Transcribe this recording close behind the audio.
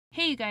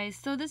Hey you guys,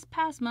 so this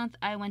past month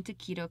I went to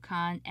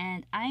KetoCon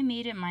and I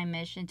made it my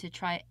mission to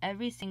try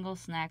every single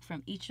snack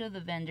from each of the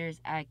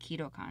vendors at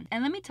KetoCon.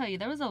 And let me tell you,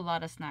 there was a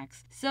lot of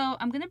snacks. So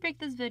I'm going to break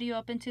this video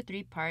up into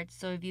 3 parts,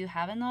 so if you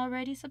haven't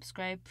already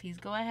subscribed, please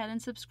go ahead and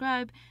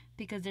subscribe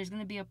because there's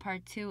going to be a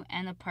part 2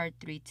 and a part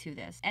 3 to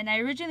this. And I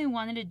originally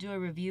wanted to do a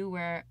review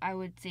where I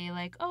would say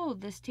like, oh,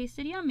 this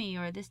tasted yummy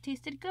or this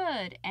tasted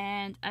good.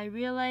 And I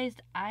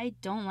realized I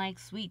don't like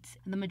sweets.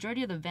 The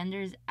majority of the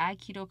vendors at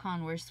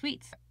KetoCon were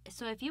sweets.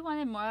 So if you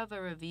wanted more of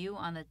a review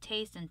on the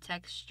taste and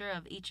texture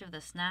of each of the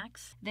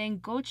snacks, then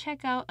go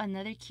check out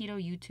another keto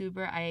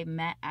YouTuber I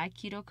met at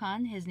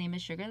KetoCon. His name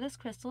is Sugarless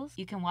Crystals.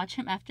 You can watch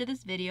him after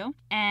this video.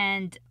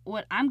 And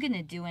what I'm going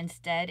to do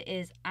instead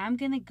is I'm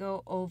going to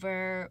go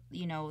over,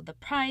 the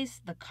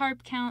price, the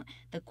carb count,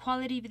 the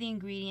quality of the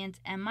ingredients,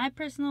 and my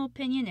personal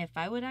opinion if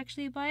I would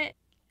actually buy it.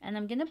 And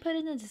I'm going to put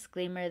in a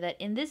disclaimer that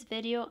in this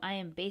video, I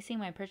am basing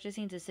my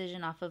purchasing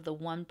decision off of the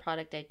one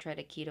product I tried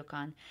at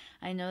KetoCon.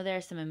 I know there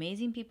are some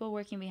amazing people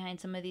working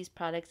behind some of these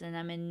products, and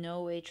I'm in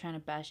no way trying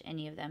to bash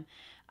any of them.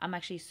 I'm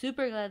actually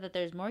super glad that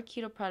there's more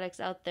keto products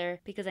out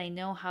there because I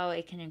know how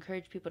it can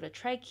encourage people to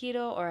try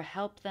keto or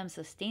help them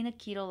sustain a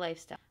keto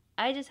lifestyle.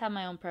 I just have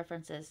my own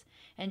preferences.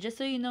 And just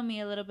so you know me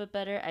a little bit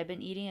better, I've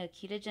been eating a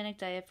ketogenic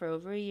diet for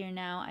over a year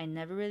now. I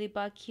never really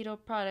bought keto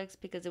products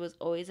because it was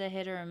always a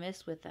hit or a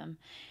miss with them.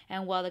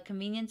 And while the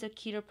convenience of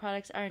keto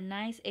products are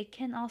nice, it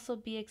can also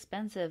be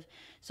expensive.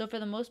 So for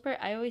the most part,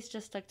 I always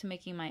just stuck to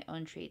making my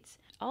own treats.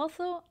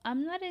 Also,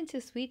 I'm not into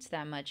sweets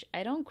that much.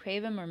 I don't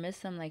crave them or miss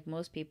them like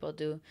most people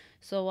do.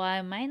 So while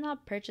I might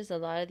not purchase a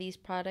lot of these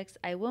products,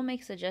 I will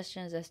make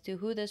suggestions as to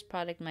who this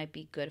product might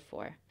be good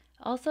for.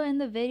 Also in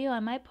the video, I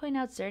might point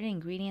out certain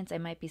ingredients I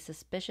might be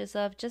suspicious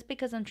of just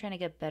because I'm trying to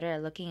get better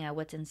at looking at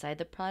what's inside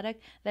the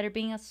product that are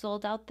being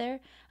sold out there.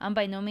 I'm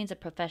by no means a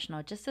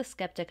professional, just a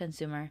skeptic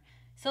consumer.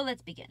 So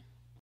let's begin.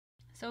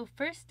 So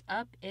first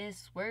up is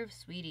Swerve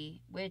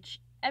Sweetie,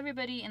 which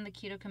everybody in the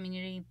keto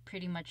community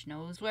pretty much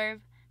knows Swerve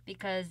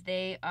because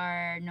they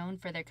are known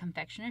for their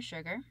confectioner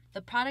sugar.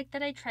 The product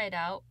that I tried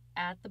out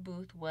at the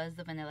booth was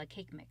the vanilla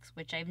cake mix,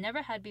 which I've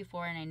never had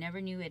before and I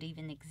never knew it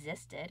even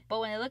existed.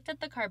 But when I looked at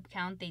the carb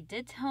count, they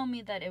did tell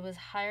me that it was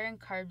higher in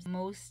carbs than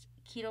most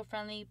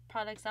keto-friendly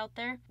products out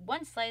there.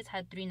 One slice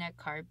had 3 net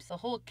carbs. The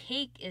whole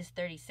cake is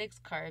 36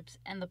 carbs,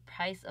 and the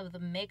price of the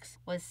mix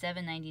was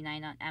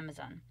 $7.99 on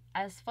Amazon.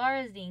 As far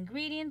as the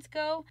ingredients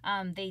go,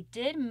 they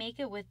did make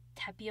it with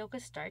tapioca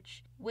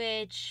starch,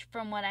 which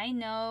from what I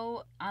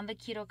know on the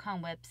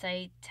KetoCon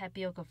website,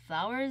 tapioca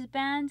flour is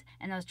banned,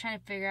 and I was trying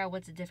to figure out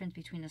what's the difference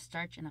between a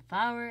starch and a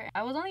flour.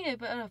 I was only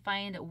able to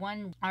find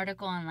one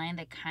article online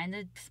that kind of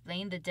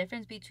explained the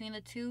difference between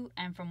the two,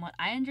 and from what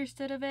I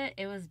understood of it,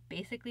 it was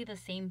basically the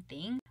same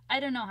thing. I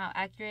don't know how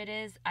accurate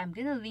it is. I'm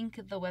going to link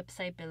the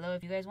website below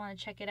if you guys want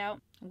to check it out.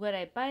 Would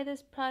I buy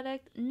this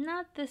product?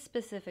 Not this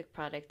specific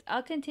product.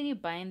 I'll continue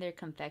buying their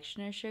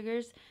confectioner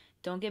sugars.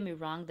 Don't get me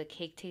wrong, the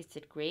cake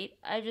tasted great.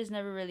 I've just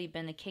never really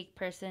been a cake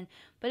person,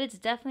 but it's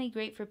definitely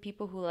great for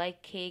people who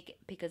like cake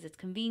because it's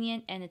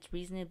convenient and it's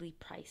reasonably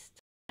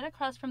priced. Right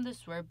across from the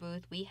Swerve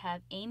booth, we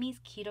have Amy's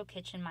Keto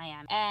Kitchen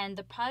Miami, and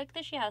the product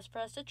that she has for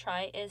us to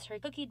try is her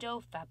cookie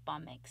dough fat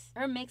bomb mix.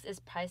 Her mix is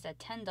priced at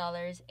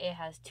 $10. It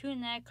has 2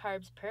 net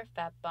carbs per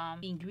fat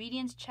bomb. The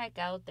ingredients check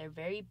out, they're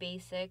very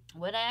basic.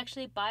 Would I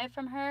actually buy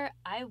from her?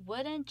 I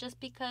wouldn't, just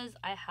because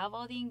I have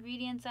all the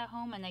ingredients at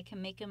home and I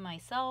can make it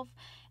myself,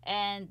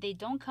 and they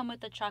don't come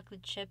with the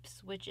chocolate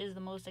chips, which is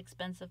the most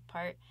expensive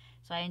part.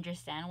 So I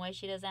understand why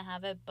she doesn't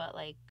have it, but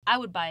like I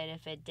would buy it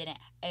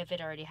if it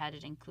already had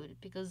it included,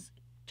 because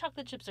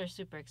chocolate chips are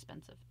super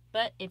expensive.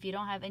 But if you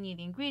don't have any of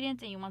the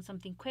ingredients and you want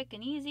something quick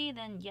and easy,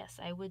 then yes,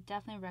 I would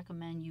definitely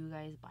recommend you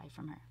guys buy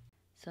from her.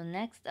 So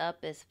next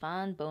up is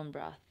FBOMB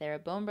Broth. They're a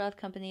bone broth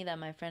company that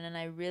my friend and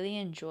I really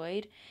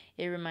enjoyed.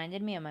 It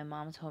reminded me of my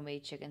mom's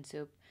homemade chicken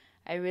soup.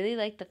 I really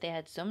liked that they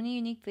had so many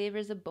unique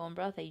flavors of bone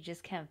broth that you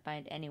just can't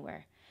find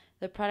anywhere.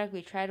 The product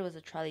we tried was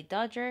a Trolley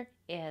Dodger.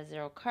 It has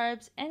 0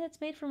 carbs and it's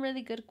made from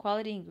really good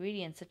quality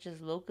ingredients such as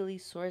locally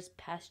sourced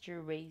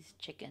pasture-raised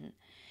chicken.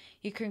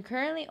 You can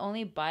currently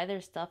only buy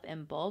their stuff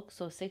in bulk,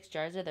 so 6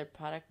 jars of their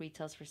product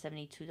retails for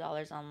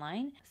 $72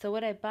 online. So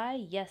would I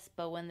buy? Yes,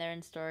 but when they're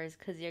in stores,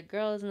 because your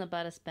girl isn't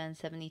about to spend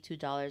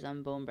 $72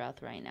 on bone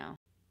broth right now.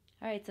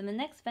 Alright, so the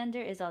next vendor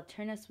is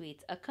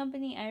Alternasweets, a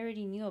company I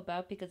already knew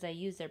about because I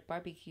used their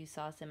barbecue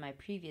sauce in my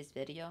previous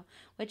video,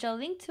 which I'll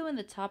link to in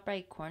the top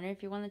right corner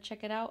if you want to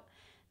check it out.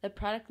 The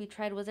product we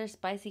tried was their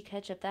spicy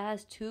ketchup that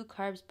has 2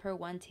 carbs per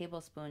 1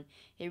 tablespoon.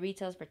 It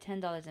retails for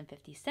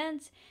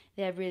 $10.50.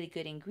 They have really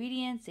good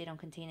ingredients. They don't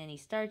contain any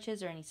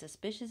starches or any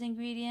suspicious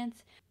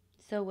ingredients.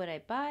 So would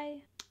I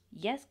buy?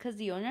 Yes, because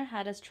the owner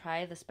had us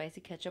try the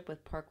spicy ketchup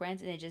with pork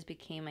rinds and it just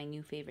became my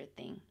new favorite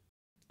thing.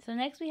 So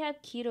next we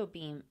have Keto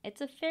Beam. It's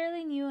a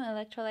fairly new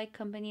electrolyte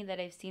company that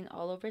I've seen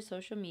all over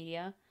social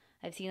media.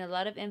 I've seen a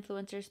lot of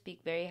influencers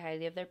speak very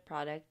highly of their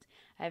product.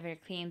 I've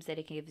heard claims that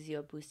it gives you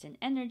a boost in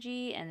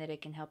energy and that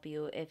it can help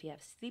you if you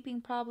have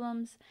sleeping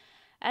problems.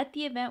 At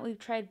the event, we've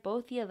tried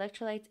both the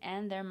electrolytes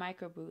and their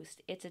microboost.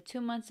 It's a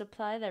 2-month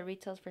supply that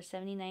retails for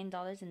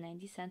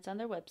 $79.90 on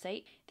their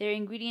website. Their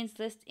ingredients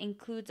list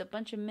includes a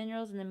bunch of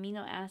minerals and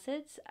amino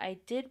acids. I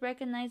did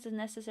recognize the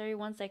necessary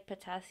ones like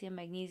potassium,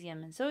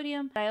 magnesium, and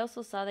sodium, but I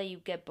also saw that you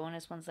get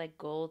bonus ones like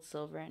gold,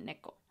 silver, and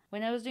nickel.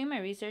 When I was doing my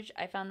research,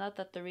 I found out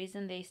that the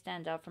reason they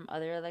stand out from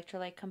other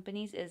electrolyte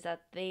companies is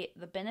that the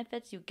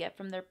benefits you get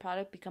from their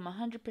product become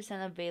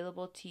 100%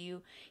 available to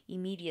you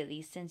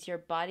immediately, since your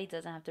body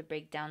doesn't have to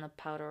break down a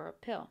powder or a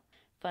pill.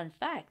 Fun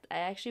fact, I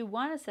actually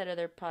want a set of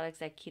their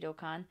products at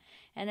KetoCon,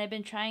 and I've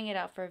been trying it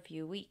out for a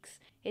few weeks.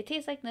 It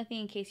tastes like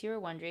nothing, in case you were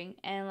wondering,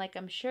 and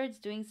I'm sure it's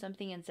doing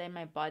something inside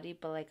my body,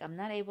 but I'm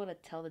not able to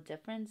tell the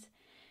difference.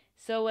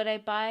 So would I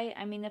buy?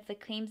 If the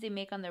claims they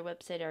make on their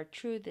website are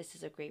true, this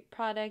is a great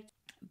product.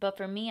 But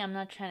for me, I'm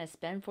not trying to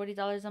spend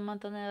 $40 a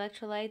month on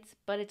electrolytes,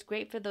 but it's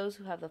great for those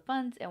who have the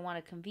funds and want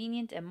a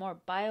convenient and more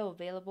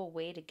bioavailable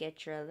way to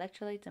get your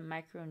electrolytes and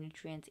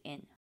micronutrients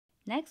in.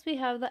 Next, we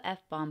have the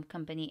FBOMB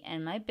company,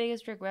 and my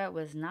biggest regret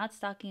was not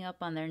stocking up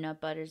on their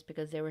nut butters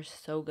because they were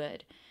so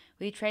good.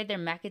 We tried their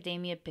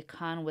macadamia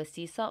pecan with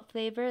sea salt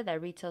flavor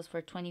that retails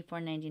for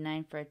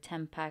 $24.99 for a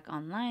 10-pack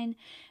online,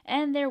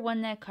 and their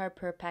 1 net carb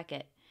per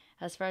packet.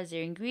 As far as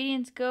their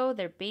ingredients go,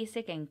 they're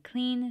basic and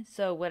clean.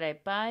 So would I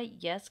buy?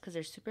 Yes, because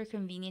they're super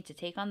convenient to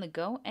take on the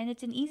go, and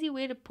it's an easy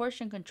way to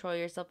portion control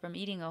yourself from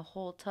eating a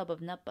whole tub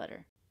of nut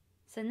butter.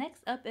 So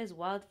next up is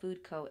Wild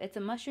Food Co. It's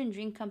a mushroom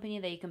drink company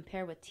that you can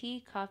pair with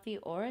tea, coffee,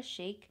 or a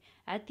shake.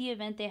 At the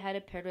event, they had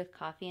it paired with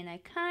coffee, and I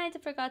kind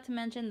of forgot to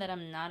mention that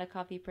I'm not a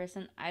coffee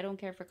person. I don't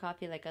care for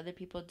coffee like other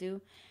people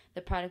do.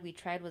 The product we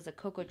tried was a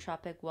Cocoa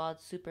Tropic Wild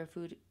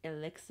Superfood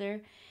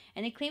Elixir,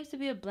 and it claims to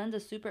be a blend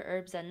of super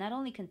herbs that not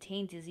only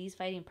contain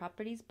disease-fighting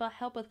properties, but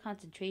help with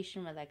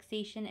concentration,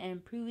 relaxation, and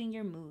improving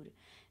your mood.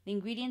 The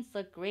ingredients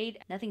look great.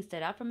 Nothing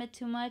stood out from it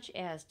too much.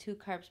 It has 2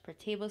 carbs per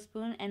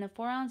tablespoon, and a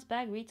 4-ounce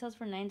bag retails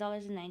for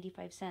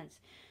 $9.95.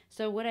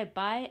 So would I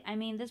buy?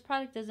 This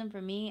product isn't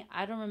for me.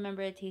 I don't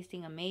remember it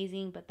tasting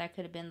amazing, but that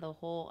could have been the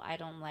whole I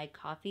don't like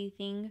coffee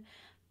thing.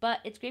 But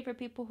it's great for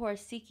people who are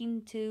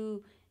seeking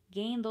to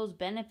gain those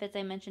benefits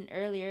I mentioned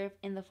earlier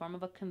in the form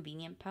of a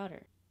convenient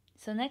powder.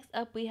 So next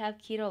up we have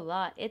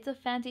Ketolat. It's a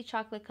fancy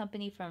chocolate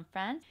company from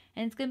France,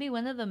 and it's going to be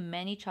one of the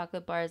many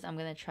chocolate bars I'm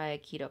going to try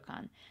at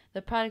KetoCon.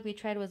 The product we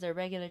tried was a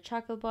regular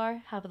chocolate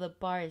bar. Half of the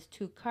bar is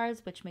 2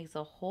 carbs, which makes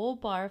a whole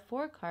bar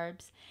 4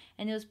 carbs,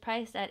 and it was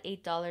priced at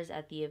 $8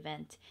 at the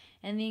event.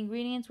 And the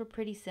ingredients were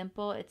pretty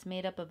simple. It's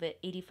made up of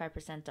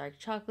 85% dark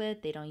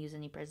chocolate, they don't use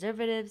any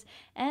preservatives,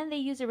 and they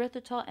use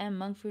erythritol and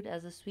monk fruit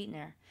as a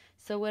sweetener.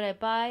 So would I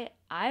buy?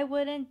 I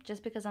wouldn't,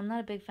 just because I'm not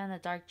a big fan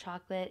of dark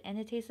chocolate, and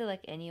it tasted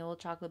like any old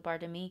chocolate bar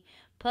to me.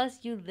 Plus,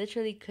 you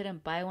literally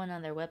couldn't buy one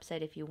on their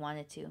website if you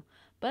wanted to.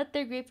 But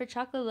they're great for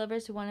chocolate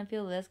lovers who want to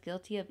feel less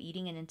guilty of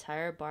eating an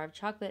entire bar of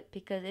chocolate,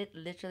 because it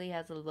literally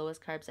has the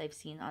lowest carbs I've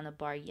seen on a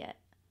bar yet.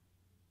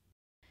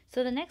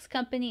 So the next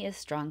company is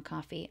Strong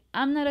Coffee.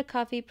 I'm not a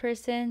coffee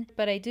person,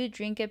 but I do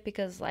drink it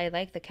because I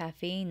like the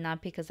caffeine,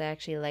 not because I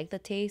actually like the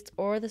taste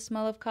or the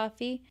smell of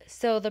coffee.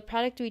 So the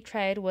product we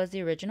tried was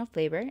the original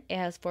flavor. It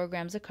has 4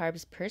 grams of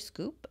carbs per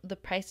scoop. The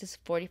price is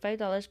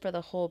 $45 for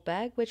the whole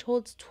bag, which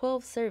holds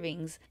 12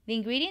 servings. The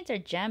ingredients are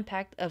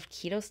jam-packed of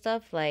keto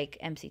stuff like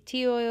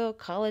MCT oil,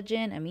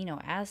 collagen, amino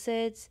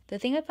acids. The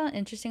thing I found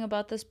interesting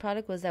about this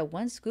product was that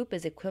 1 scoop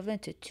is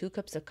equivalent to 2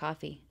 cups of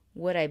coffee.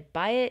 Would I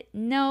buy it?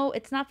 No,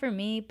 it's not for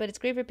me, but it's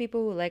great for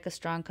people who like a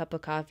strong cup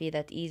of coffee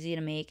that's easy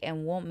to make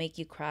and won't make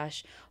you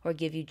crash or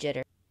give you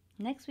jitter.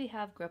 Next we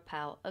have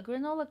Gra-pow, a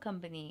granola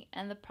company,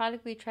 and the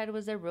product we tried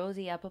was a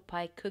rosy apple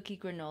pie cookie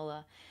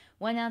granola.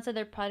 1 ounce of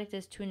their product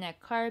is 2 net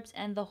carbs,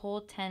 and the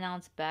whole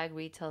 10-ounce bag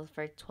retails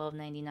for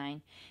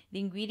 $12.99. The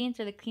ingredients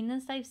are the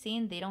cleanest I've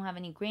seen. They don't have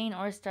any grain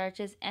or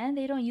starches, and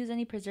they don't use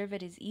any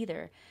preservatives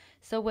either.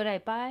 So would I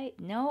buy?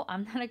 No,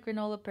 I'm not a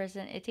granola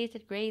person. It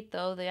tasted great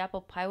though. The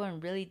apple pie one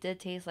really did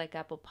taste like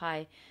apple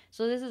pie.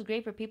 So this is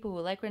great for people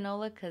who like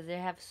granola because they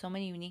have so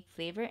many unique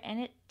flavor and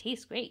it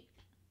tastes great.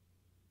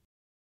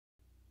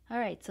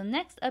 Alright, so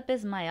next up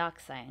is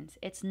Myoxcience.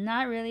 It's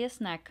not really a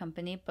snack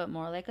company, but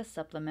more like a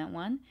supplement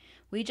one.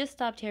 We just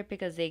stopped here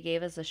because they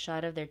gave us a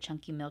shot of their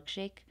chunky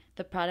milkshake.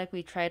 The product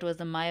we tried was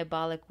the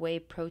Metabolic Whey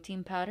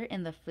protein powder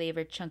in the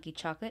flavored chunky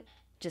chocolate.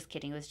 Just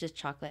kidding, it was just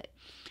chocolate.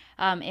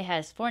 It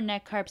has 4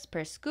 net carbs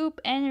per scoop,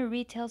 and it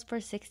retails for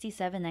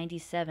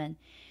 $67.97.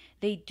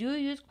 They do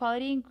use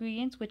quality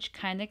ingredients, which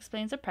kind of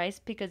explains the price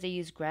because they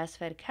use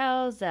grass-fed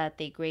cows that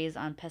they graze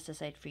on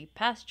pesticide-free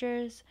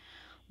pastures.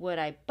 Would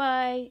I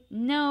buy?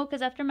 No,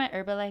 because after my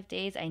Herbalife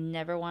days, I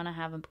never want to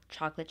have a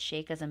chocolate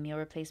shake as a meal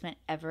replacement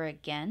ever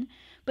again.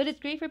 But it's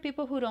great for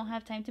people who don't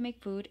have time to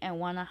make food and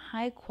want a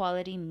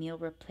high-quality meal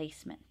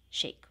replacement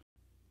shake.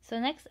 So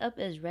next up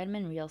is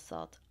Redmon Real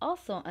Salt,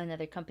 also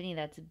another company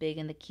that's big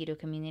in the keto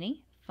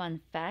community.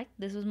 Fun fact,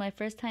 this was my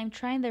first time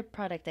trying their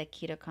product at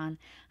KetoCon.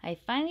 I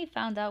finally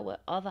found out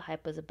what all the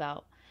hype was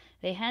about.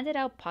 They handed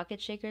out pocket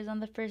shakers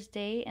on the first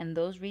day, and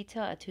those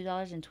retail at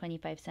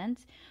 $2.25,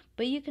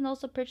 but you can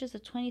also purchase a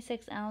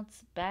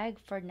 26-ounce bag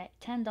for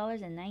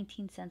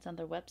 $10.19 on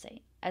their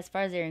website. As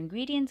far as their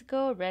ingredients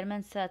go,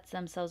 Redmon sets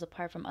themselves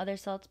apart from other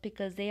salts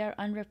because they are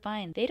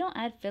unrefined. They don't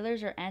add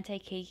fillers or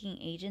anti-caking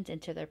agents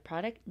into their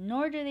product,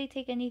 nor do they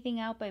take anything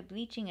out by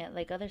bleaching it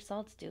like other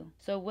salts do.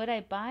 So would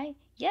I buy?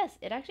 Yes,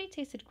 it actually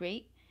tasted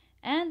great.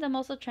 And I'm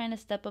also trying to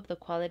step up the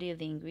quality of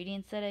the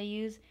ingredients that I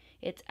use.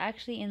 It's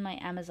actually in my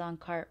Amazon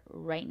cart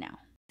right now.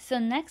 So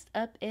next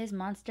up is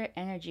Monster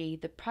Energy.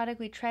 The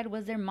product we tried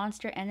was their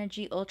Monster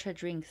Energy Ultra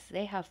Drinks.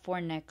 They have 4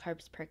 net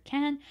carbs per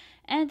can,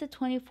 and the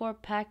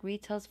 24-pack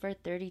retails for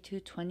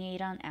 $32.28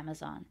 on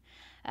Amazon.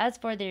 As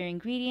for their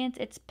ingredients,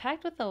 it's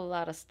packed with a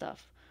lot of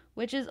stuff,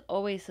 which is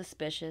always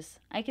suspicious.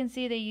 I can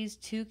see they use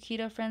 2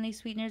 keto-friendly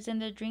sweeteners in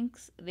their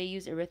drinks. They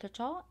use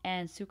erythritol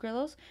and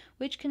sucralose,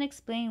 which can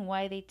explain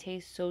why they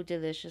taste so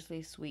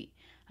deliciously sweet.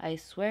 I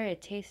swear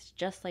it tastes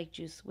just like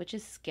juice, which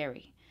is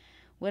scary.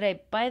 Would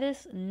I buy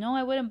this? No,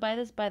 I wouldn't buy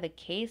this by the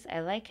case. I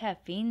like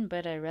caffeine,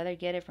 but I'd rather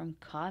get it from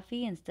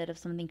coffee instead of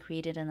something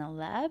created in a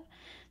lab.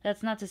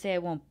 That's not to say I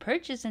won't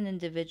purchase an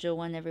individual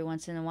one every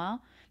once in a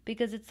while,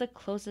 because it's the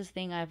closest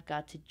thing I've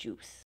got to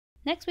juice.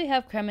 Next we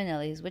have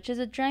Creminelli's, which is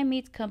a dry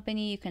meats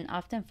company you can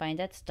often find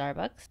at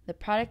Starbucks. The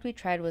product we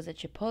tried was a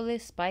chipotle,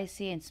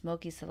 spicy, and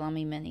smoky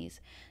salami minis.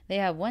 They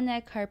have 1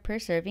 net carb per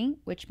serving,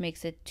 which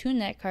makes it 2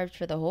 net carbs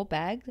for the whole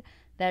bag.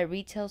 That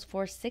retails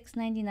for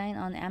 $6.99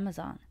 on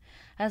Amazon.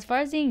 As far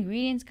as the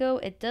ingredients go,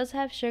 it does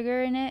have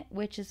sugar in it,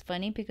 which is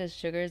funny because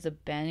sugar is a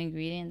banned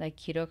ingredient like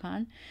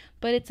KETOCON,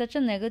 but it's such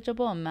a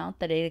negligible amount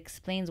that it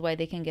explains why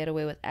they can get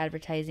away with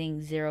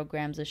advertising 0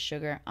 grams of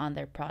sugar on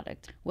their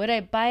product. Would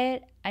I buy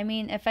it? I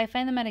mean, if I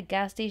find them at a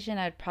gas station,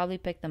 I'd probably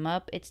pick them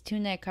up. It's 2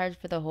 net carbs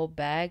for the whole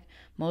bag.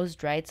 Most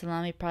dried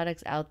salami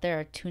products out there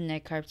are 2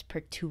 net carbs per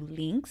 2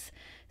 links,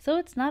 so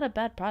it's not a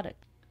bad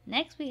product.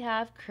 Next we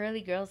have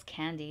Curly Girls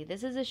Candy.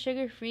 This is a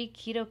sugar-free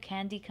keto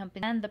candy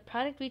company, and the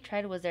product we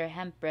tried was their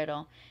hemp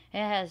brittle. It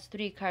has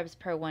 3 carbs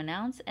per 1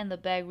 ounce, and the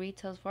bag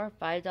retails for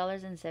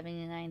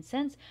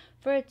 $5.79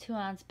 for a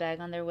 2-ounce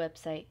bag on their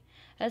website.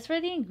 As for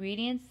the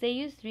ingredients, they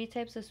use 3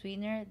 types of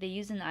sweetener. They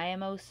use an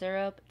IMO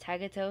syrup,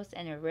 tagatose,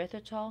 and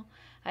erythritol.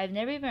 I've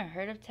never even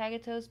heard of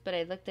tagatose, but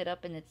I looked it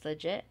up and it's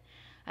legit.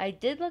 I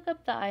did look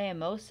up the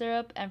IMO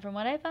syrup, and from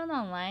what I found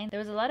online, there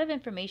was a lot of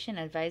information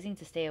advising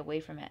to stay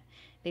away from it.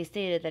 They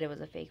stated that it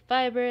was a fake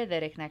fiber,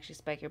 that it can actually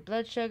spike your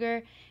blood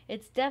sugar.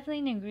 It's definitely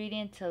an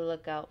ingredient to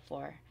look out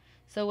for.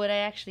 So would I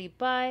actually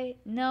buy?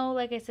 No,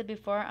 like I said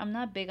before, I'm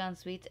not big on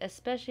sweets,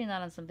 especially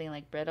not on something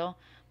like brittle.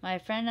 My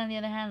friend, on the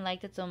other hand,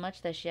 liked it so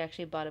much that she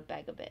actually bought a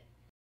bag of it.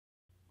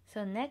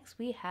 So next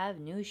we have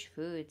Nush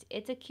Foods.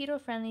 It's a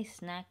keto-friendly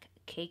snack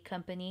cake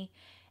company,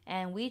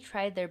 and we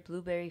tried their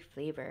blueberry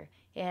flavor.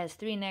 It has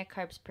 3 net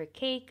carbs per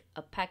cake.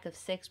 A pack of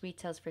 6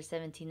 retails for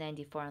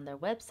 $17.94 on their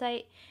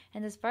website.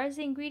 And as far as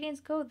the ingredients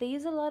go, they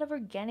use a lot of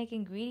organic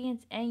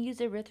ingredients and use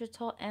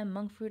erythritol and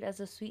monk fruit as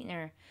a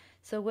sweetener.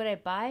 So would I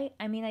buy?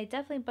 I mean, I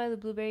definitely buy the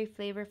blueberry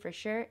flavor for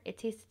sure. It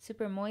tasted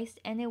super moist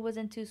and it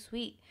wasn't too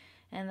sweet,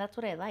 and that's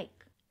what I like.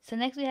 So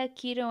next we had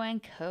Keto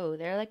and Co.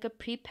 They're like a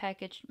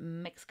pre-packaged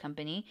mix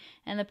company,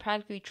 and the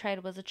product we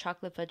tried was a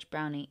chocolate fudge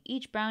brownie.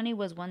 Each brownie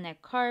was 1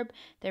 net carb.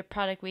 Their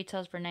product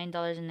retails for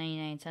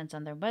 $9.99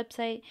 on their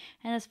website.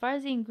 And as far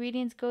as the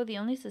ingredients go, the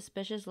only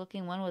suspicious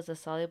looking one was the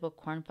soluble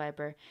corn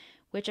fiber,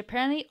 which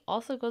apparently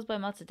also goes by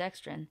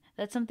maltodextrin.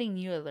 That's something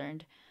new I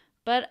learned.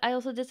 But I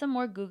also did some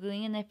more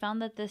Googling, and I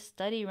found that this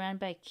study ran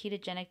by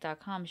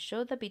ketogenic.com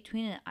showed that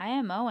between an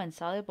IMO and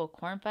soluble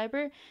corn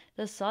fiber,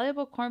 the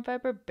soluble corn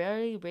fiber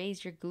barely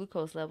raised your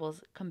glucose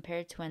levels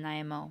compared to an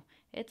IMO.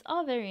 It's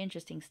all very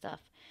interesting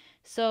stuff.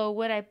 So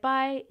would I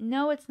buy?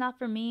 No, it's not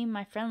for me.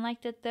 My friend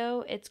liked it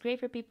though. It's great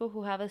for people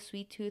who have a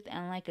sweet tooth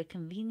and like a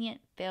convenient,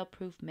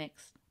 fail-proof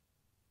mix.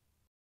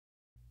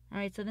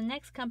 Alright, so the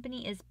next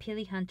company is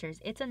Pili Hunters.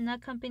 It's a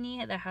nut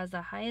company that has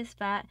the highest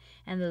fat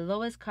and the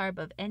lowest carb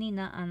of any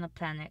nut on the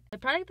planet. The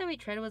product that we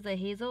tried was a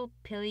hazel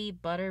pili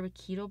butter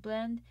keto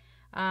blend.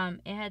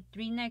 It had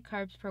 3 net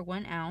carbs per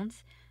 1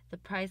 ounce. The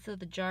price of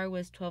the jar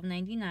was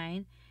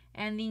 $12.99.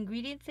 And the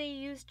ingredients they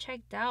used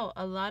checked out.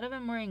 A lot of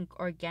them were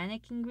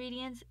organic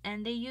ingredients,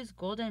 and they used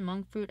golden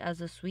monk fruit as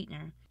a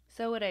sweetener.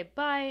 So would I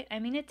buy? I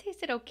mean, it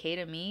tasted okay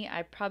to me.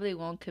 I probably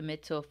won't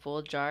commit to a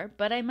full jar,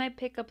 but I might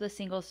pick up the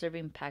single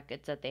serving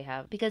packets that they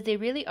have because they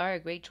really are a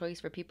great choice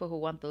for people who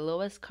want the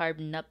lowest carb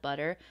nut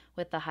butter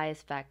with the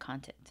highest fat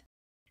content.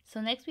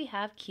 So next we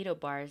have Keto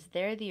Bars.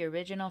 They're the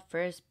original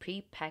first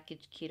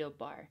pre-packaged keto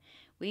bar.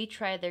 We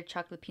tried their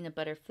chocolate peanut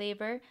butter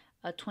flavor.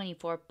 A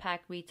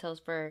 24-pack retails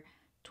for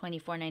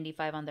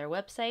 $24.95 on their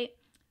website.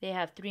 They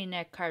have 3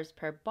 net carbs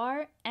per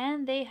bar,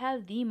 and they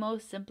have the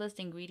most simplest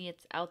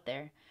ingredients out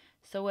there.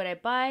 So would I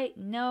buy?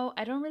 No,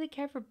 I don't really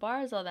care for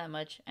bars all that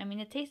much. I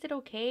mean, it tasted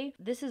okay.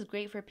 This is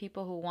great for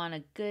people who want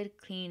a good,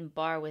 clean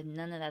bar with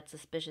none of that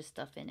suspicious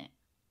stuff in it.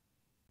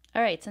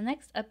 Alright, so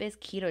next up is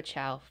Keto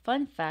Chow.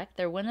 Fun fact,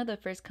 they're one of the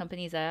first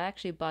companies I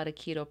actually bought a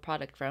keto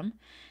product from.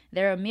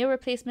 They're a meal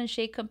replacement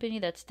shake company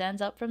that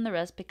stands out from the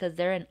rest because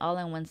they're an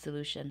all-in-one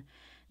solution.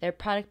 Their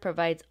product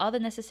provides all the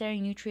necessary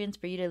nutrients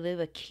for you to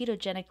live a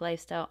ketogenic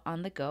lifestyle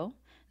on the go.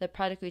 The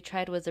product we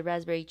tried was the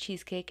raspberry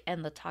cheesecake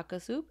and the taco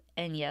soup.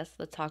 And yes,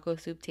 the taco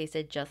soup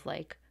tasted just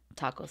like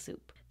taco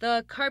soup.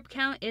 The carb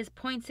count is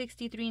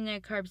 0.63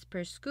 net carbs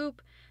per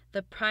scoop.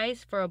 The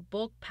price for a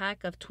bulk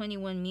pack of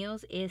 21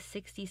 meals is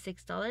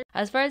 $66.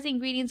 As far as the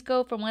ingredients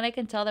go, from what I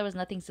can tell, there was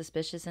nothing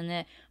suspicious in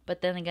it.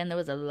 But then again, there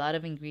was a lot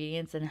of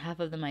ingredients and half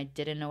of them I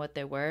didn't know what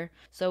they were.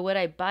 So would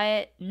I buy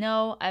it?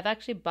 No. I've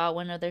actually bought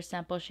one of their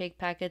sample shake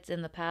packets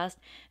in the past.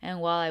 And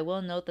while I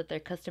will note that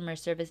their customer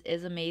service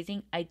is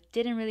amazing, I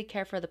didn't really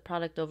care for the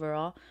product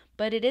overall.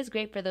 But it is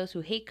great for those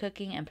who hate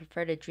cooking and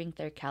prefer to drink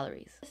their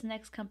calories. This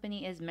next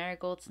company is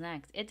Marigold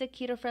Snacks. It's a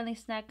keto-friendly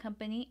snack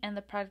company, and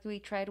the product we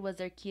tried was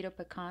their keto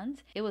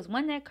pecans. It was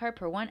 1 net carb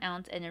per 1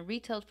 ounce, and it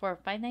retailed for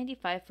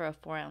 $5.95 for a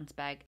 4-ounce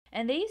bag.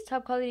 And they use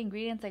top quality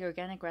ingredients like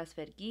organic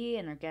grass-fed ghee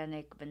and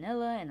organic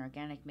vanilla and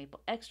organic maple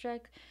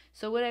extract.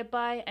 So would I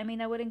buy? I mean,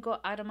 I wouldn't go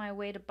out of my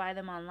way to buy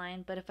them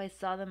online, but if I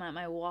saw them at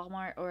my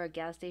Walmart or a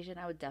gas station,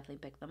 I would definitely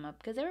pick them up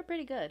because they were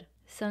pretty good.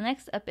 So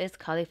next up is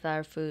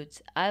Califlour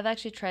Foods. I've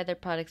actually tried their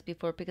products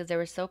before because they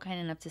were so kind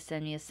enough to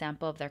send me a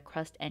sample of their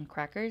crust and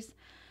crackers.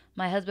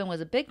 My husband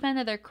was a big fan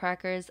of their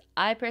crackers.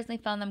 I personally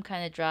found them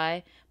kind of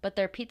dry, but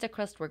their pizza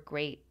crust were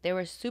great. They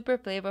were super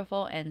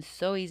flavorful and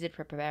so easy to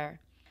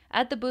prepare.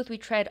 At the booth, we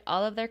tried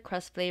all of their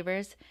crust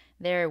flavors.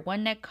 They're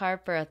 1 net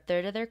carb for a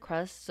third of their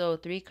crust, so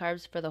 3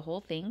 carbs for the whole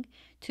thing.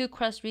 2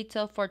 crusts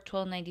retail for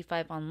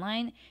 $12.95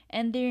 online,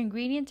 and their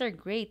ingredients are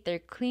great. They're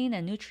clean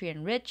and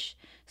nutrient rich.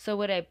 So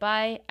would I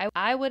buy?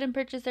 I wouldn't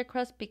purchase their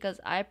crust because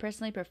I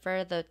personally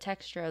prefer the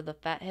texture of the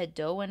fathead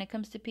dough when it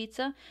comes to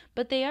pizza,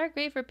 but they are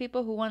great for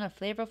people who want a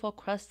flavorful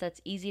crust that's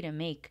easy to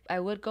make.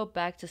 I would go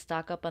back to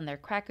stock up on their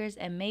crackers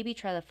and maybe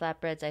try the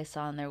flatbreads I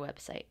saw on their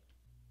website.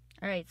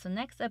 Alright, so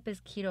next up is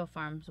Keto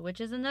Farms,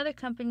 which is another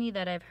company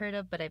that I've heard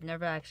of, but I've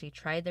never actually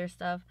tried their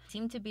stuff.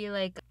 Seem to be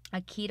like a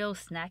keto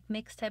snack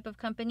mix type of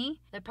company.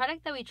 The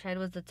product that we tried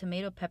was the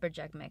tomato pepper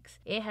jack mix.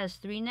 It has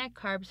 3 net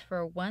carbs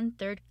for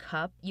 1/3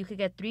 cup. You could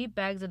get 3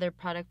 bags of their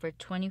product for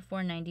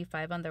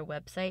 $24.95 on their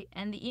website,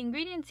 and the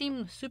ingredients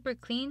seem super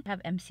clean. They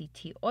have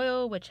MCT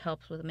oil, which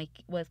helps with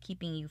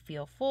keeping you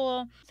feel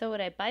full. So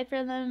would I buy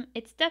from them?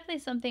 It's definitely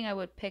something I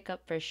would pick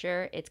up for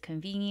sure. It's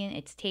convenient,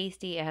 it's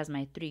tasty, it has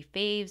my 3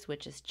 faves,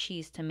 which is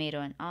cheese, tomato,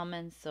 and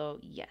almonds, so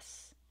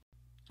yes.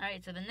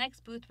 Alright, so the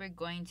next booth we're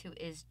going to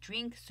is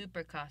Drink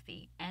Super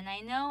Coffee. And I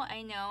know,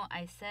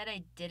 I said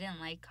I didn't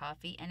like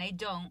coffee, and I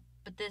don't,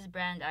 but this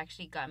brand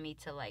actually got me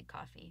to like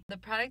coffee. The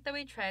product that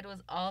we tried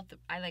was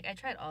I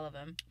tried all of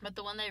them, but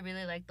the one that I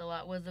really liked a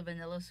lot was the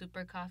vanilla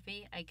super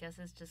coffee. I guess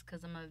it's just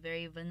because I'm a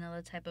very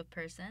vanilla type of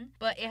person.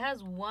 But it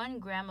has 1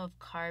 gram of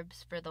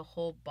carbs for the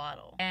whole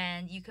bottle.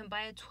 And you can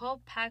buy a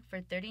 12-pack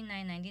for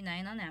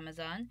 $39.99 on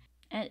Amazon.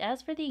 And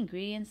as for the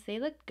ingredients, they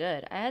look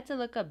good. I had to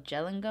look up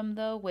gelling gum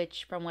though,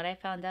 which from what I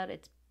found out,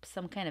 it's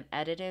some kind of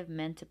additive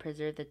meant to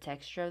preserve the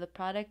texture of the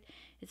product.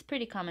 It's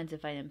pretty common to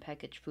find in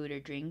packaged food or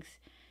drinks.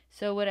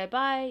 So would I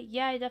buy?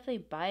 Yeah, I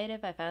definitely buy it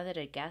if I found it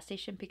at a gas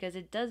station because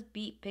it does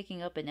beat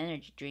picking up an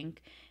energy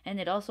drink, and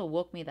it also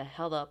woke me the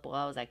hell up while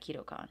I was at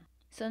KetoCon.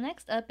 So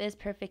next up is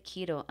Perfect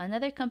Keto,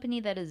 another company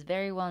that is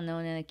very well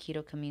known in the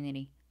keto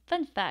community.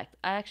 Fun fact,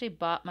 I actually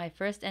bought my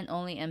first and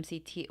only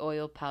MCT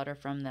oil powder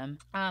from them.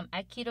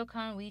 At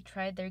KetoCon, we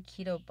tried their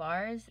Keto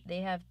Bars.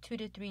 They have 2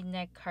 to 3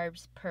 net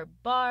carbs per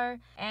bar,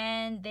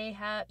 and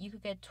you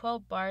could get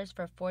 12 bars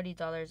for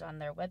 $40 on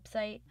their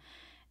website.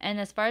 And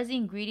as far as the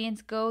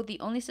ingredients go, the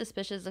only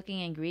suspicious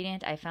looking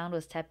ingredient I found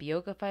was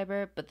tapioca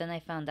fiber, but then I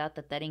found out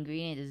that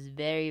ingredient is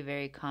very,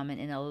 very common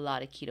in a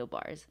lot of keto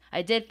bars.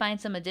 I did find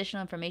some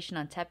additional information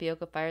on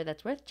tapioca fiber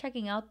that's worth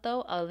checking out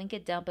though. I'll link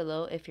it down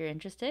below if you're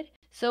interested.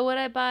 So would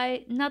I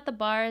buy? Not the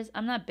bars.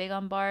 I'm not big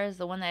on bars.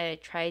 The one that I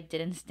tried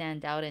didn't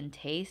stand out in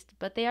taste,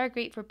 but they are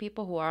great for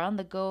people who are on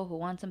the go, who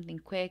want something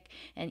quick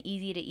and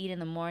easy to eat in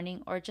the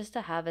morning or just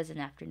to have as an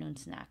afternoon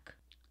snack.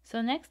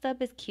 So next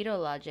up is Keto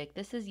Logic.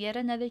 This is yet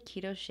another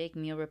keto shake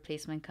meal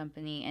replacement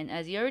company, and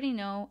as you already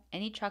know,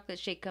 any chocolate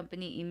shake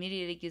company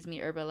immediately gives me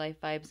Herbalife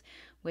vibes,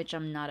 which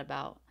I'm not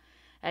about.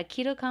 At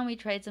KetoCon, we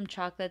tried some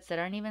chocolates that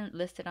aren't even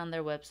listed on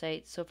their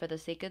website, so for the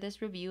sake of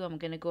this review, I'm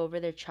going to go over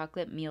their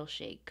chocolate meal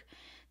shake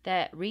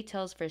that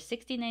retails for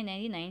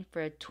 $69.99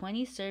 for a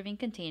 20 serving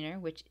container,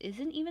 which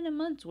isn't even a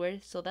month's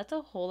worth, so that's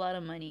a whole lot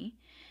of money.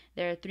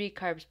 There are 3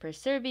 carbs per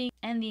serving,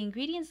 and the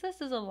ingredients list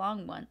is a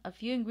long one. A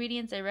few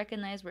ingredients I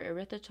recognize were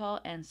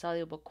erythritol and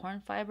soluble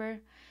corn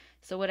fiber.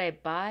 So would I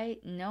buy?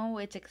 No,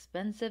 it's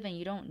expensive and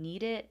you don't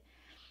need it.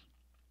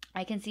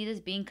 I can see this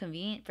being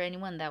convenient for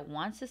anyone that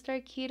wants to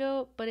start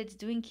keto, but it's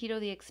doing keto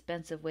the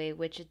expensive way,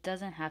 which it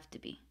doesn't have to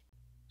be.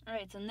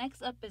 Alright, so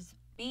next up is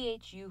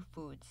BHU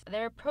Foods.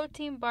 They're a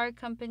protein bar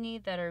company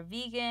that are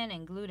vegan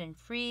and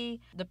gluten-free.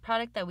 The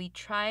product that we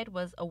tried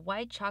was a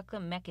white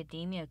chocolate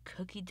macadamia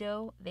cookie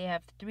dough. They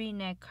have 3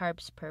 net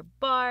carbs per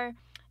bar.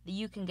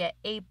 You can get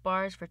 8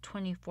 bars for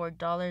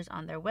 $24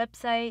 on their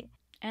website.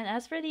 And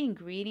as for the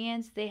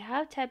ingredients, they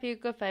have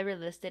tapioca fiber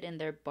listed in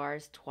their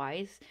bars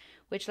twice,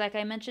 which like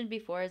I mentioned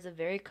before is a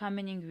very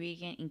common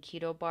ingredient in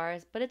keto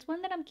bars, but it's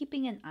one that I'm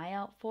keeping an eye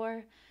out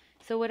for.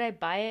 So would I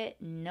buy it?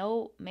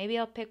 No. Maybe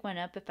I'll pick one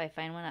up if I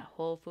find one at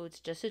Whole Foods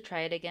just to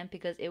try it again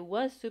because it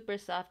was super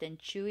soft and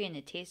chewy and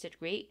it tasted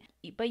great.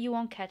 But you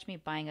won't catch me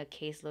buying a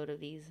caseload of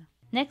these.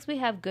 Next we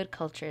have Good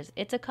Cultures.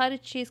 It's a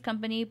cottage cheese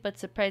company, but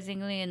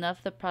surprisingly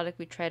enough, the product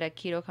we tried at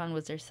KetoCon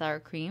was their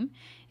sour cream.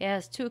 It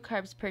has 2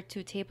 carbs per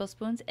 2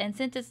 tablespoons, and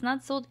since it's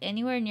not sold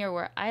anywhere near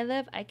where I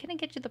live, I couldn't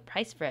get you the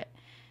price for it.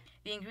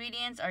 The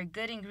ingredients are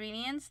good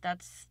ingredients.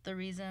 That's the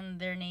reason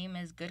their name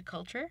is Good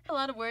Culture. A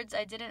lot of words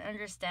I didn't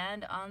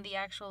understand on the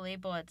actual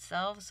label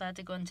itself, so I had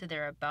to go into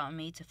their About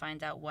Me to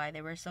find out why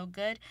they were so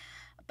good.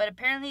 But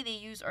apparently they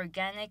use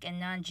organic and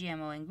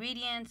non-GMO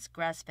ingredients,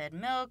 grass-fed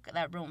milk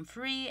that roam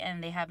free,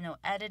 and they have no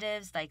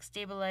additives like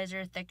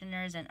stabilizer,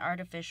 thickeners, and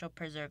artificial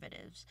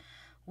preservatives.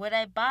 Would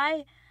I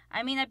buy?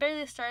 I mean, I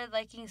barely started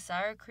liking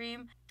sour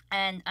cream,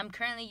 and I'm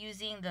currently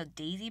using the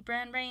Daisy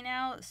brand right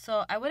now,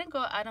 so I wouldn't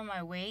go out of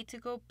my way to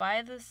go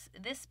buy this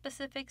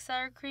specific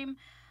sour cream.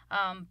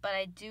 But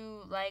I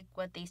do like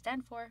what they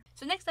stand for.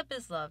 So next up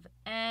is Luv,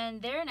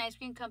 and they're an ice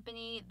cream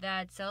company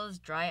that sells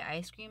dry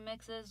ice cream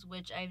mixes,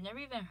 which I've never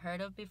even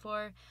heard of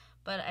before,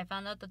 but I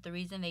found out that the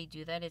reason they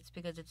do that is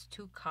because it's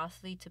too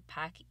costly to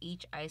pack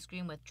each ice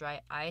cream with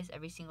dry ice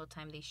every single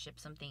time they ship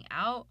something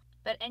out.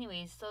 But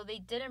anyways, so they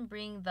didn't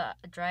bring the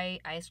dry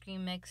ice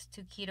cream mix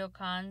to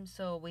KetoCon,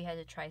 so we had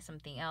to try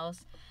something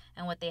else.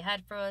 And what they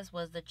had for us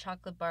was the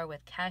chocolate bar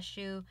with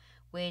cashew,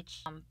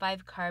 which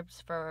 5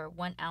 carbs for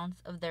 1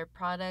 ounce of their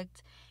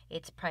product.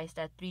 It's priced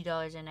at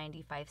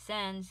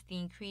 $3.95. The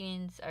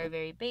ingredients are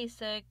very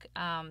basic.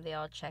 They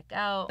all check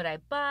out. Would I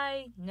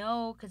buy?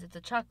 No, because it's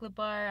a chocolate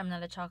bar. I'm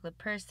not a chocolate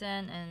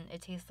person, and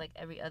it tastes like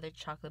every other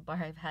chocolate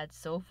bar I've had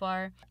so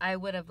far. I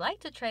would have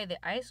liked to try the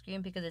ice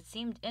cream because it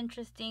seemed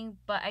interesting,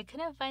 but I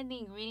couldn't find the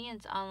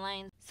ingredients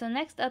online. So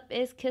next up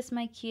is Kiss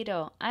My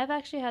Keto. I've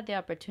actually had the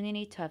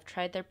opportunity to have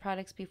tried their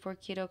products before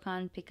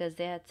KetoCon because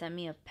they had sent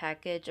me a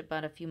package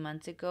about a few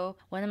months ago.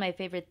 One of my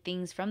favorite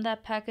things from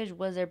that package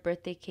was their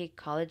birthday cake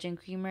collagen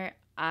creamer.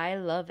 I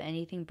love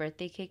anything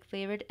birthday cake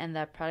flavored, and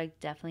that product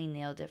definitely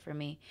nailed it for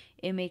me.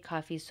 It made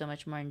coffee so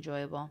much more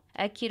enjoyable.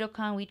 At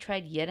KetoCon, we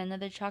tried yet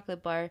another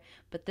chocolate bar,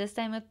 but this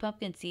time with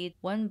pumpkin seed.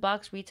 One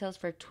box retails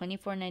for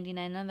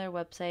 $24.99 on their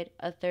website,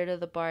 a third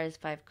of the bar is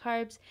 5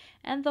 carbs,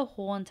 and the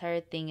whole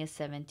entire thing is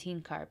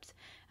 17 carbs.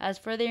 As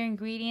for their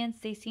ingredients,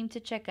 they seem to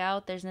check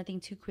out. There's nothing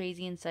too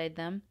crazy inside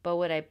them. But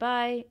would I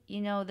buy?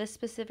 You know, this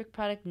specific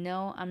product,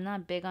 no. I'm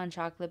not big on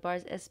chocolate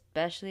bars,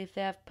 especially if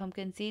they have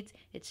pumpkin seeds.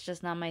 It's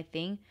just not my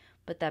thing.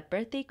 But that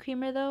birthday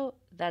creamer though,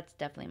 that's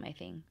definitely my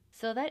thing.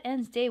 So that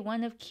ends day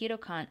 1 of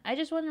KetoCon. I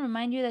just want to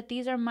remind you that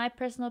these are my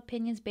personal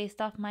opinions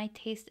based off my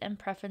taste and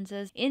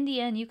preferences. In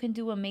the end, you can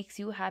do what makes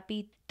you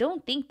happy.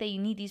 Don't think that you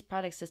need these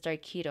products to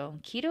start keto.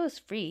 Keto is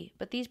free,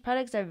 but these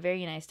products are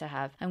very nice to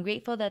have. I'm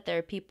grateful that there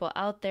are people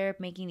out there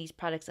making these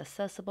products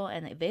accessible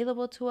and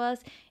available to us.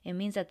 It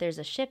means that there's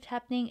a shift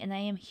happening, and I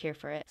am here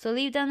for it. So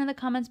leave down in the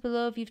comments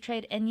below if you've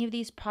tried any of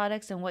these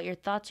products and what your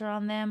thoughts are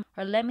on them,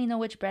 or let me know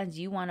which brands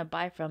you want to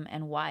buy from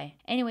and why.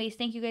 Anyways,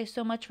 thank you guys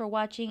so much for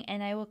watching,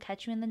 and I will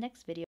catch you in the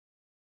next video.